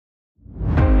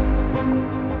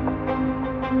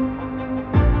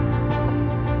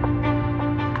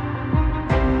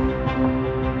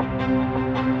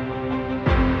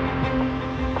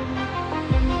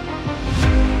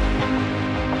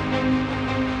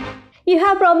You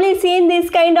have probably seen this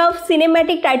kind of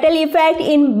cinematic title effect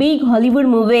in big Hollywood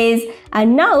movies,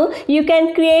 and now you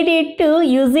can create it too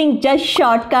using just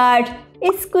Shotcut.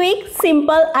 It's quick,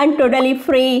 simple and totally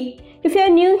free. If you are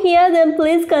new here, then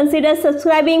please consider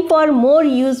subscribing for more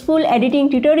useful editing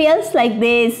tutorials like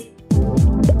this.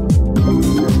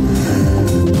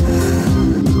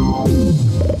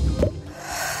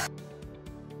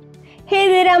 Hey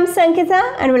there, I'm Sankita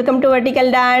and welcome to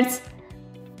Vertical Darts.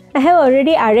 I have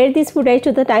already added this footage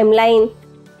to the timeline.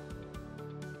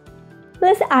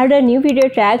 Let's add a new video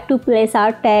track to place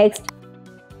our text.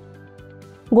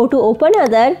 Go to Open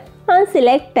Other and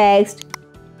select Text.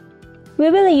 We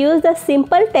will use the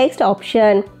Simple Text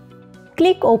option.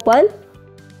 Click Open.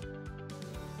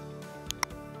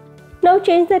 Now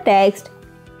change the text.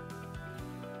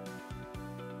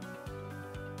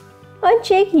 And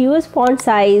check Use Font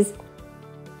Size.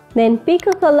 Then pick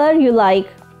a color you like.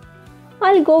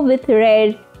 I'll go with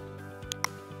red.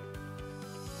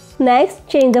 Next,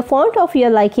 change the font of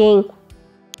your liking.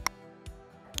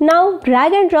 Now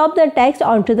drag and drop the text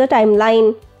onto the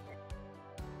timeline.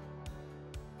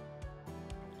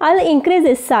 I'll increase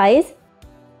its size.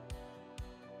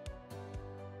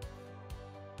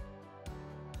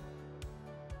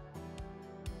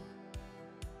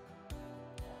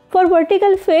 For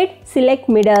vertical fit, select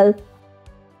middle.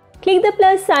 Click the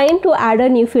plus sign to add a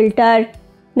new filter.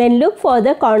 Then look for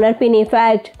the corner pin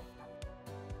effect.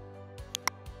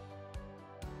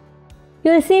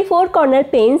 You'll see 4 corner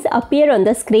pins appear on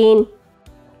the screen.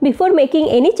 Before making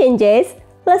any changes,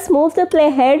 let's move the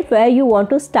playhead where you want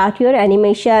to start your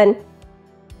animation.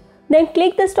 Then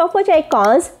click the stopwatch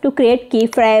icons to create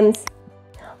keyframes.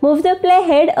 Move the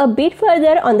playhead a bit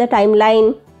further on the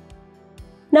timeline.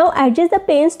 Now adjust the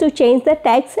pins to change the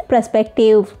text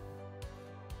perspective.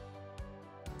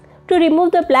 To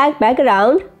remove the black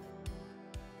background,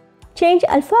 change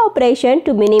alpha operation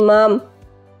to minimum.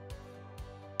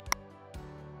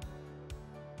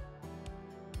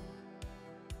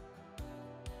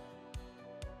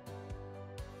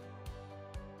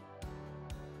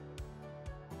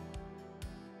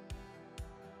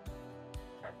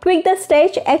 Tweak the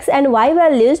stretch X and Y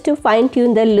values to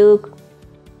fine-tune the look.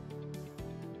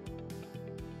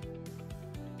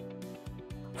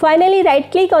 Finally,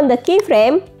 right-click on the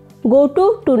keyframe, go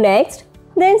to Next,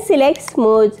 then select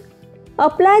Smooth.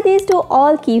 Apply this to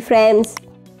all keyframes.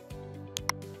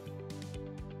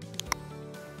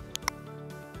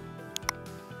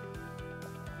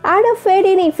 Add a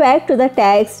fade-in effect to the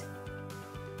text.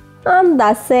 And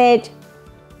that's it.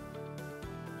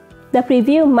 The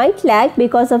preview might lag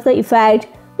because of the effect,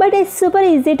 but it's super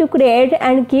easy to create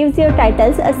and gives your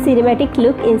titles a cinematic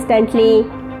look instantly.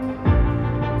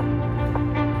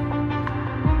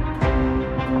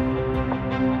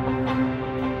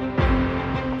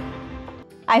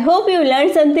 I hope you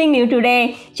learned something new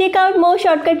today. Check out more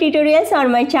Shotcut tutorials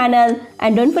on my channel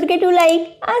and don't forget to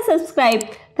like and subscribe.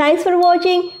 Thanks for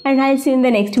watching and I'll see you in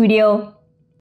the next video.